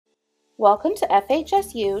Welcome to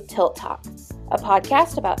FHSU Tilt Talk, a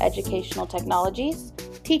podcast about educational technologies,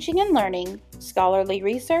 teaching and learning, scholarly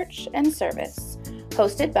research, and service,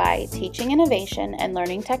 hosted by Teaching Innovation and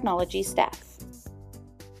Learning Technology staff.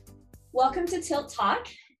 Welcome to Tilt Talk,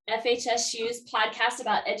 FHSU's podcast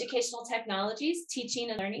about educational technologies,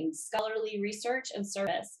 teaching and learning, scholarly research, and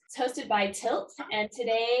service. It's hosted by Tilt, and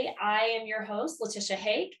today I am your host, Letitia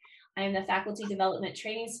Hake. I am the Faculty Development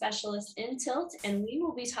Training Specialist in Tilt, and we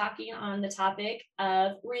will be talking on the topic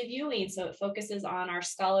of reviewing. So it focuses on our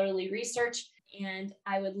scholarly research, and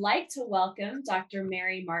I would like to welcome Dr.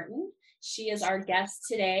 Mary Martin. She is our guest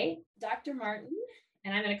today. Dr. Martin,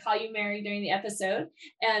 and I'm going to call you Mary during the episode,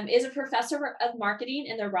 is a professor of marketing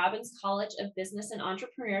in the Robbins College of Business and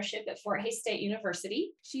Entrepreneurship at Fort Hays State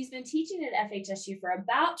University. She's been teaching at FHSU for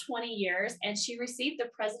about 20 years, and she received the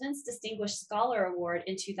President's Distinguished Scholar Award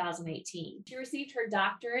in 2018. She received her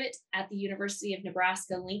doctorate at the University of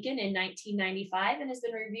Nebraska-Lincoln in 1995 and has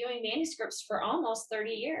been reviewing manuscripts for almost 30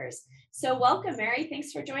 years. So welcome, Mary.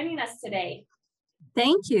 Thanks for joining us today.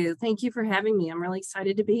 Thank you. Thank you for having me. I'm really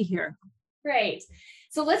excited to be here. Great.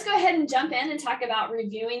 So let's go ahead and jump in and talk about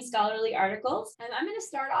reviewing scholarly articles. And I'm going to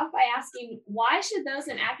start off by asking, why should those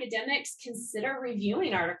in academics consider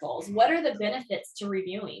reviewing articles? What are the benefits to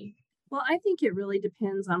reviewing? Well, I think it really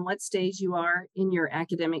depends on what stage you are in your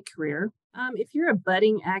academic career. If you're a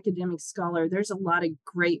budding academic scholar, there's a lot of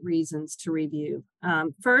great reasons to review.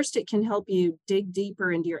 First, it can help you dig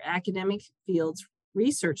deeper into your academic field's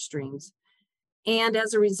research streams. And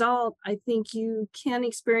as a result, I think you can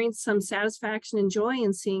experience some satisfaction and joy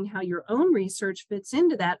in seeing how your own research fits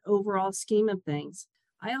into that overall scheme of things.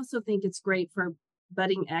 I also think it's great for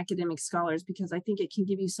budding academic scholars because I think it can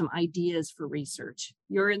give you some ideas for research.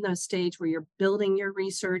 You're in the stage where you're building your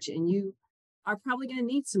research and you are probably going to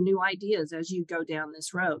need some new ideas as you go down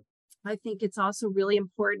this road. I think it's also really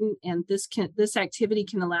important, and this activity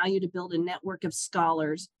can allow you to build a network of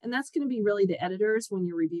scholars, and that's going to be really the editors when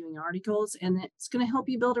you're reviewing articles, and it's going to help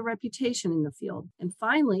you build a reputation in the field. And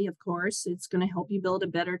finally, of course, it's going to help you build a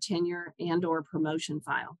better tenure and or promotion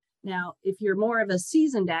file. Now, if you're more of a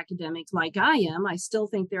seasoned academic like I am, I still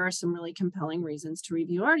think there are some really compelling reasons to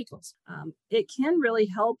review articles. It can really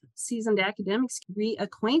help seasoned academics get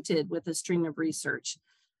reacquainted with a stream of research.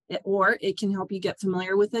 Or it can help you get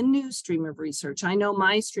familiar with a new stream of research. I know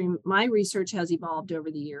my research has evolved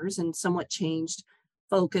over the years and somewhat changed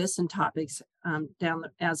focus and topics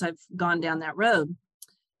as I've gone down that road.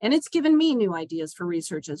 And it's given me new ideas for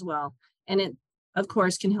research as well. And it, of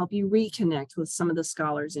course, can help you reconnect with some of the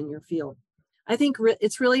scholars in your field. I think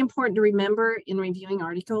it's really important to remember in reviewing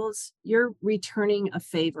articles, you're returning a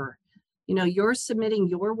favor. You know, you're submitting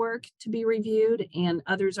your work to be reviewed and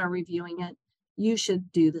others are reviewing it. You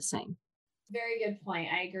should do the same. Very good point.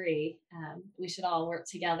 I agree. We should all work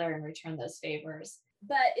together and return those favors.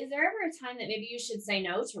 But is there ever a time that maybe you should say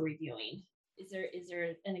no to reviewing? Is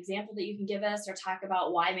there an example that you can give us or talk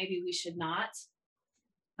about why maybe we should not?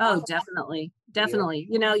 Oh, definitely. Definitely.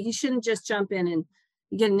 You know, you shouldn't just jump in and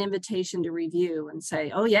you get an invitation to review and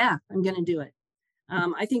say, oh yeah, I'm going to do it.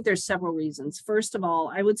 I think there's several reasons. First of all,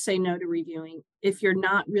 I would say no to reviewing if you're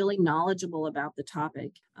not really knowledgeable about the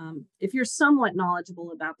topic. If you're somewhat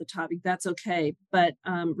knowledgeable about the topic, that's okay. But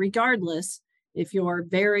regardless, if you're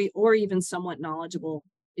very or even somewhat knowledgeable,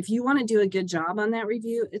 if you want to do a good job on that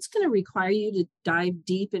review, it's going to require you to dive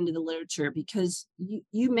deep into the literature because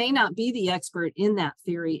you may not be the expert in that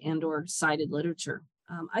theory and or cited literature.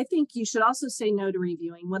 I think you should also say no to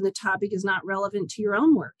reviewing when the topic is not relevant to your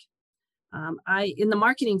own work. In the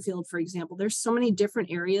marketing field, for example, there's so many different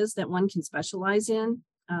areas that one can specialize in.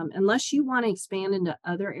 Unless you want to expand into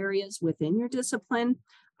other areas within your discipline,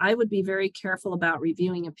 I would be very careful about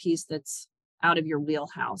reviewing a piece that's out of your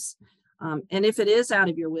wheelhouse. And if it is out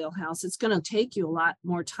of your wheelhouse, it's going to take you a lot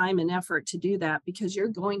more time and effort to do that because you're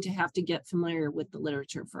going to have to get familiar with the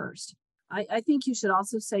literature first. I think you should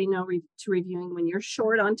also say no to reviewing when you're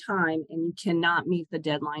short on time and you cannot meet the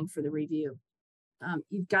deadline for the review.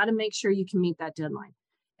 You've got to make sure you can meet that deadline.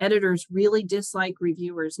 Editors really dislike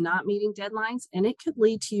reviewers not meeting deadlines, and it could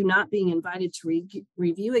lead to you not being invited to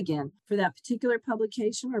review again for that particular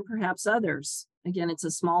publication or perhaps others. Again, it's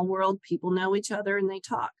a small world. People know each other and they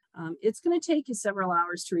talk. It's going to take you several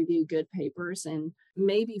hours to review good papers, and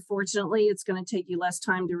maybe fortunately, it's going to take you less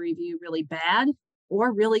time to review really bad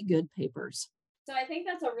or really good papers. So I think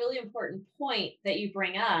that's a really important point that you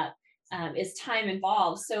bring up. Is time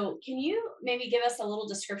involved. So can you maybe give us a little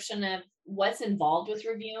description of what's involved with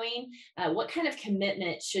reviewing? What kind of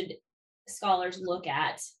commitment should scholars look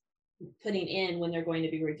at putting in when they're going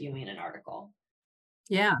to be reviewing an article?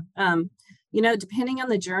 Yeah. Depending on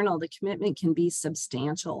the journal, the commitment can be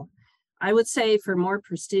substantial. I would say for more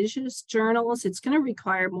prestigious journals, it's going to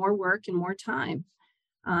require more work and more time.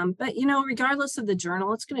 But regardless of the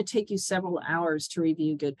journal, it's going to take you several hours to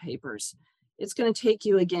review good papers. It's going to take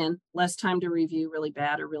you, again, less time to review really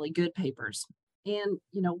bad or really good papers. And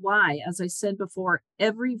why? As I said before,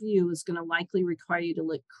 every review is going to likely require you to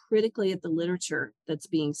look critically at the literature that's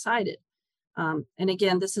being cited. And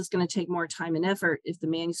again, this is going to take more time and effort if the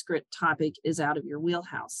manuscript topic is out of your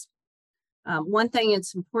wheelhouse. One thing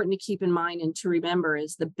it's important to keep in mind and to remember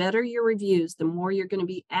is the better your reviews, the more you're going to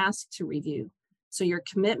be asked to review. So your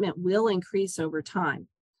commitment will increase over time,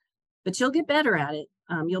 but you'll get better at it.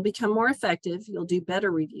 You'll become more effective, you'll do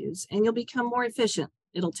better reviews, and you'll become more efficient.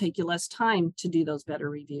 It'll take you less time to do those better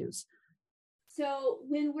reviews. So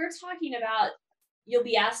when we're talking about you'll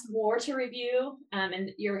be asked more to review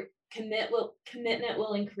and your commitment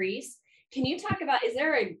will increase, can you talk about, is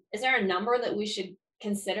there a number that we should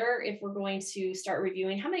consider if we're going to start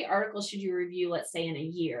reviewing? How many articles should you review, let's say, in a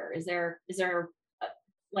year? Is there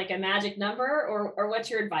like a magic number, or what's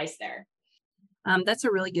your advice there? That's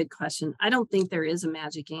a really good question. I don't think there is a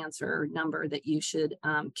magic answer or number that you should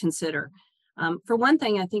consider. For one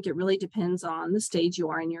thing, I think it really depends on the stage you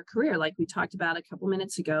are in your career. Like we talked about a couple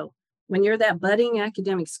minutes ago, when you're that budding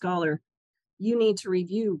academic scholar, you need to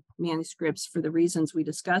review manuscripts for the reasons we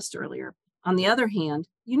discussed earlier. On the other hand,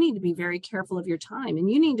 you need to be very careful of your time,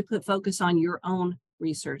 and you need to put focus on your own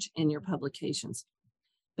research and your publications.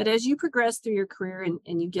 But as you progress through your career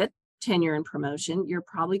and you get tenure and promotion, you're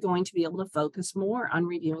probably going to be able to focus more on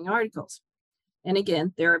reviewing articles. And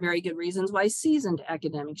again, there are very good reasons why seasoned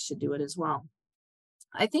academics should do it as well.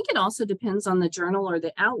 I think it also depends on the journal or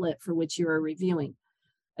the outlet for which you are reviewing.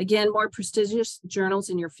 Again, more prestigious journals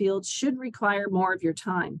in your field should require more of your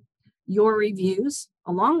time. Your reviews,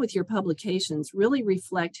 along with your publications, really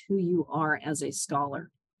reflect who you are as a scholar.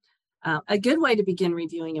 A good way to begin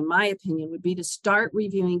reviewing, in my opinion, would be to start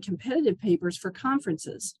reviewing competitive papers for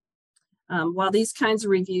conferences. While these kinds of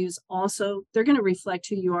reviews also, they're going to reflect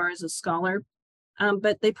who you are as a scholar,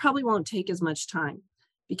 but they probably won't take as much time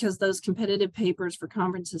because those competitive papers for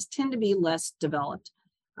conferences tend to be less developed.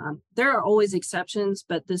 There are always exceptions,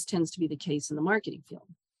 but this tends to be the case in the marketing field.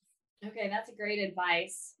 Okay, that's a great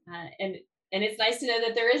advice. And it's nice to know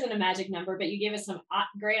that there isn't a magic number, but you gave us some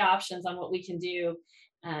great options on what we can do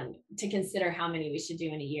to consider how many we should do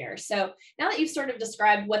in a year. So now that you've sort of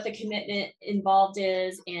described what the commitment involved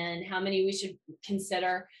is and how many we should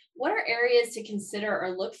consider, what are areas to consider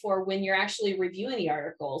or look for when you're actually reviewing the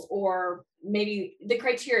articles, or maybe the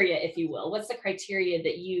criteria, if you will? What's the criteria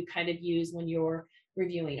that you kind of use when you're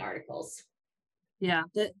reviewing articles? Yeah,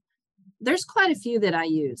 there's quite a few that I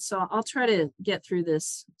use. So I'll try to get through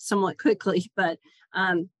this somewhat quickly. But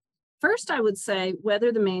first, I would say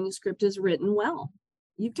whether the manuscript is written well.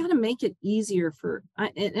 You've got to make it easier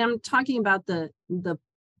and I'm talking about the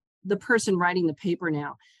person writing the paper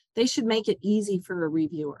now. They should make it easy for a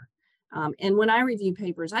reviewer. And when I review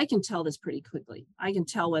papers, I can tell this pretty quickly. I can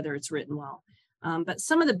tell whether it's written well. But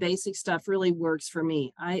some of the basic stuff really works for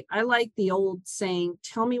me. I like the old saying,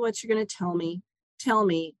 tell me what you're going to tell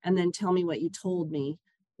me, and then tell me what you told me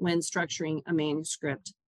when structuring a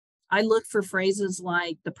manuscript. I look for phrases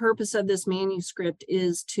like, the purpose of this manuscript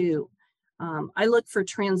is to. I look for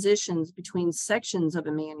transitions between sections of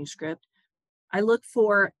a manuscript. I look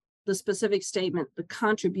for the specific statement, the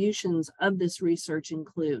contributions of this research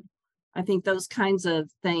include. I think those kinds of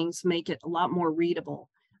things make it a lot more readable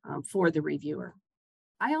for the reviewer.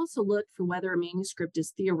 I also look for whether a manuscript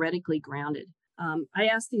is theoretically grounded. I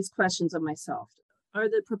ask these questions of myself. Are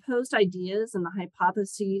the proposed ideas and the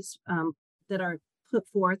hypotheses that are put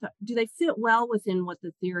forth, do they fit well within what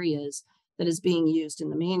the theory is that is being used in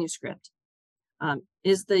the manuscript?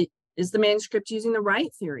 Is the manuscript using the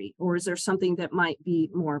right theory, or is there something that might be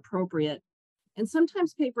more appropriate? And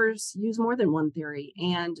sometimes papers use more than one theory.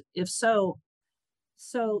 And if so,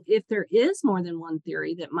 if there is more than one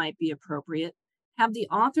theory that might be appropriate, have the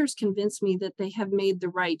authors convinced me that they have made the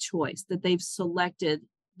right choice, that they've selected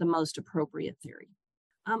the most appropriate theory.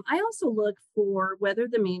 I also look for whether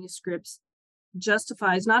the manuscript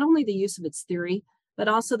justifies not only the use of its theory, but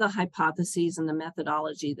also the hypotheses and the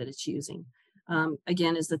methodology that it's using.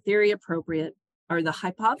 Again, is the theory appropriate? Are the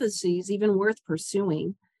hypotheses even worth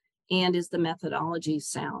pursuing? And is the methodology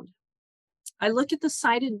sound? I look at the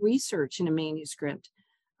cited research in a manuscript.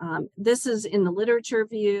 This is in the literature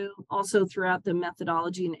view, also throughout the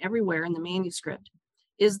methodology and everywhere in the manuscript.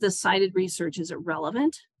 Is the cited research, is it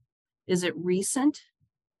relevant? Is it recent?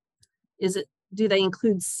 Do they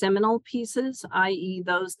include seminal pieces, i.e.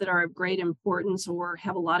 those that are of great importance or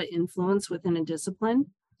have a lot of influence within a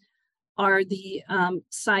discipline? Are the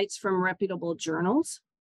sites from reputable journals?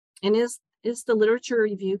 And is the literature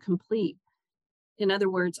review complete? In other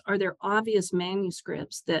words, are there obvious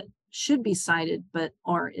manuscripts that should be cited but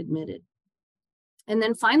are admitted? And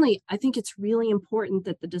then finally, I think it's really important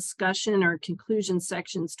that the discussion or conclusion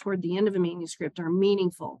sections toward the end of a manuscript are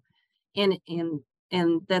meaningful and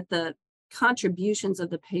that the contributions of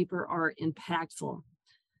the paper are impactful.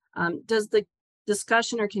 Does the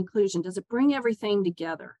discussion or conclusion, does it bring everything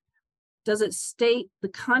together? Does it state the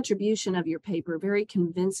contribution of your paper very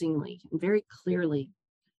convincingly and very clearly?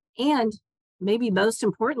 And maybe most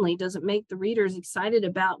importantly, does it make the readers excited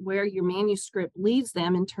about where your manuscript leads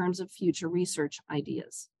them in terms of future research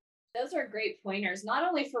ideas? Those are great pointers, not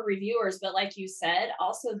only for reviewers, but like you said,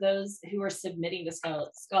 also those who are submitting to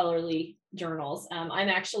scholarly journals. I'm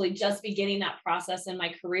actually just beginning that process in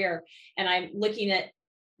my career, and I'm looking at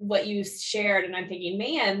what you shared, and I'm thinking,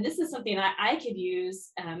 man, this is something I could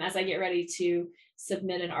use as I get ready to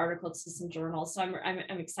submit an article to some journals. So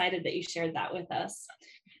I'm excited that you shared that with us.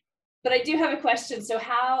 But I do have a question. So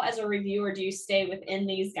how, as a reviewer, do you stay within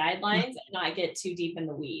these guidelines and not get too deep in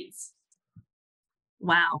the weeds?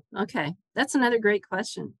 Wow. Okay. That's another great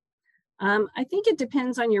question. I think it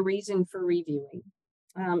depends on your reason for reviewing.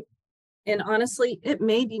 And honestly, it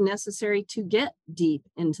may be necessary to get deep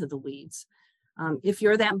into the weeds. If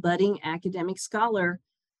you're that budding academic scholar,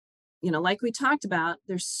 like we talked about,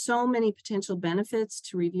 there's so many potential benefits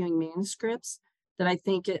to reviewing manuscripts that I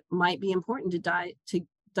think it might be important to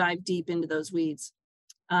dive deep into those weeds.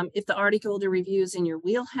 If the article to review is in your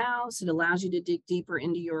wheelhouse, it allows you to dig deeper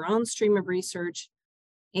into your own stream of research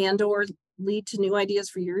and or lead to new ideas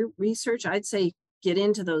for your research, I'd say get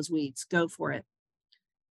into those weeds, go for it.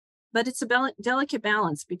 But it's a delicate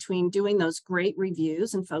balance between doing those great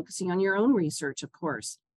reviews and focusing on your own research, of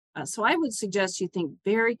course. So I would suggest you think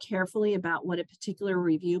very carefully about what a particular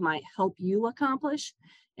review might help you accomplish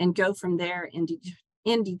and go from there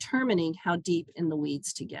in determining how deep in the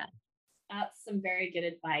weeds to get. That's some very good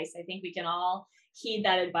advice. I think we can all heed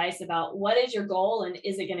that advice about what is your goal and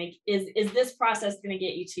is this process going to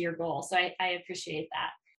get you to your goal? So I appreciate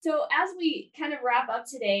that. So as we kind of wrap up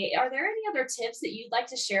today, are there any other tips that you'd like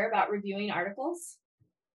to share about reviewing articles?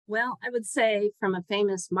 Well, I would say from a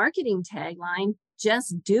famous marketing tagline,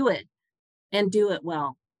 just do it and do it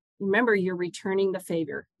well. Remember, you're returning the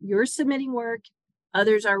favor. You're submitting work,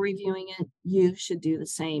 others are reviewing it, you should do the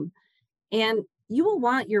same. And you will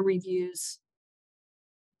want your reviews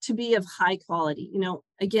to be of high quality.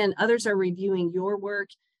 Again, others are reviewing your work.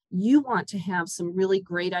 You want to have some really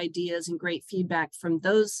great ideas and great feedback from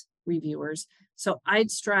those reviewers. So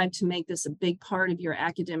I'd strive to make this a big part of your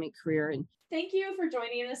academic career. And thank you for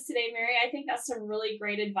joining us today, Mary. I think that's some really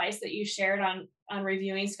great advice that you shared on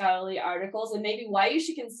reviewing scholarly articles and maybe why you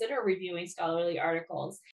should consider reviewing scholarly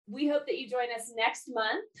articles. We hope that you join us next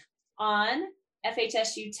month on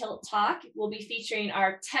FHSU Tilt Talk. We'll be featuring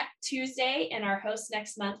our Tech Tuesday, and our host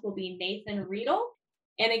next month will be Nathan Riedel.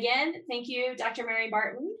 And again, thank you, Dr. Mary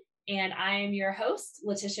Barton. And I am your host,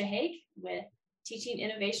 Letitia Haig, with Teaching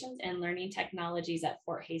Innovations and Learning Technologies at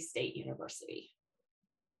Fort Hays State University.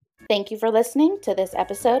 Thank you for listening to this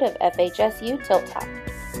episode of FHSU Tilt Talk.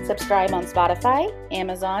 Subscribe on Spotify,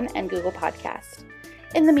 Amazon, and Google Podcast.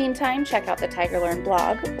 In the meantime, check out the TigerLearn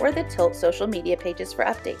blog or the Tilt social media pages for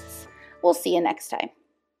updates. We'll see you next time.